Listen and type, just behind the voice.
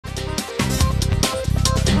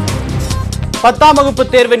10ஆம் வகுப்பு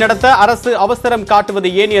தேர்வை நடத்த அரசு அவசரம் காட்டுவது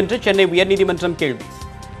ஏன் என்று சென்னை உயர்நீதிமன்றம் கேள்வி.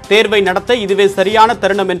 தேர்வை நடத்த இதுவே சரியான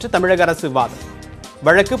தருணம் என்று தமிழக அரசு வாதம்.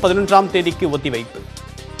 வழக்கு 11ஆம் தேதிக்கு ஒத்திவைப்பு.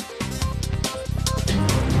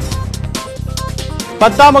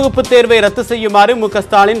 10ஆம் வகுப்பு தேர்வை ரத்து செய்யுமாறு மு.க.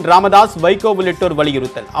 ஸ்டாலின், ராமதாஸ், வைகோ உள்ளிட்டோர்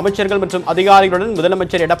வலியுறுத்தல். அமைச்சர்கள் மற்றும் அதிகாரிகளுடன்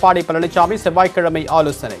முதலமைச்சர் எடப்பாடி பழனிசாமி செவ்வாய்க்கிழமை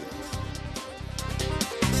ஆலோசனை.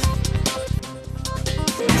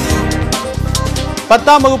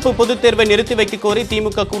 பத்தாம் வகுப்பு பொதுத் தேர்வை நிறுத்தி வைக்க கோரி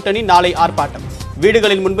திமுக கூட்டணி நாளை ஆர்ப்பாட்டம்.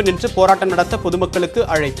 வீடுகளின் முன்பு நின்று போராட்டம் நடத்த பொதுமக்களுக்கு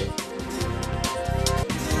அழைப்பு.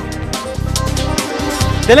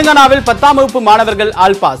 தெலுங்கானாவில் 10ஆம் வகுப்பு மாணவர்கள்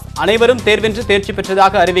ஆல் பாஸ், அனைவரும் தேர்வென்று தேர்ச்சி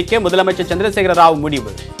பெற்றதாக அறிவிக்க முதலமைச்சர் சந்திரசேகர ராவ்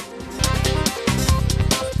முடிவு.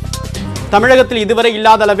 தமிழகத்தில் இதுவரை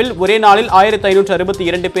இல்லாத அளவில் ஒரே நாளில்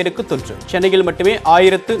 1562 பேருக்கு தொற்று. சென்னையில் மட்டுமே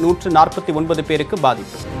 1149 பேருக்கு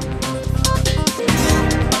பாதிப்பு.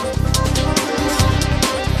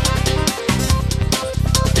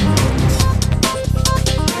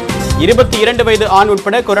 22 வயது ஆண்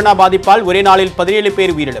உட்பட கொரோனா பாதிப்பால் ஒரே நாளில் 17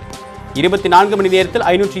 பேர் உயிரிழப்பு. 24 மணி நேரத்தில்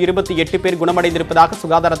 528 பேர் குணமடைந்திருப்பதாக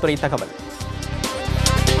சுகாதாரத்துறை தகவல்.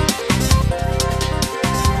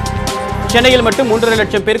 சென்னையில் மட்டும் 3.5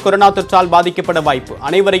 லட்சம் பேர் கொரோனா தொற்றால் பாதிக்கப்பட வாய்ப்பு.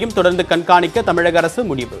 அனைவரையும் தொடர்ந்து கண்காணிக்க தமிழக அரசு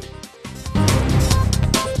முடிவு.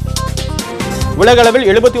 உலக அளவில்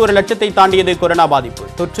 71 லட்சத்தை தாண்டியது கொரோனா பாதிப்பு.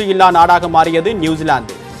 தொற்று இல்லா நாடாக மாறியது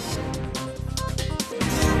நியூசிலாந்து.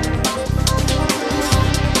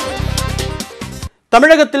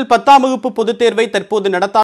 தமிழகத்தில் 10ஆம் வகுப்பு பொதுத் தேர்வை தற்போது நடத்த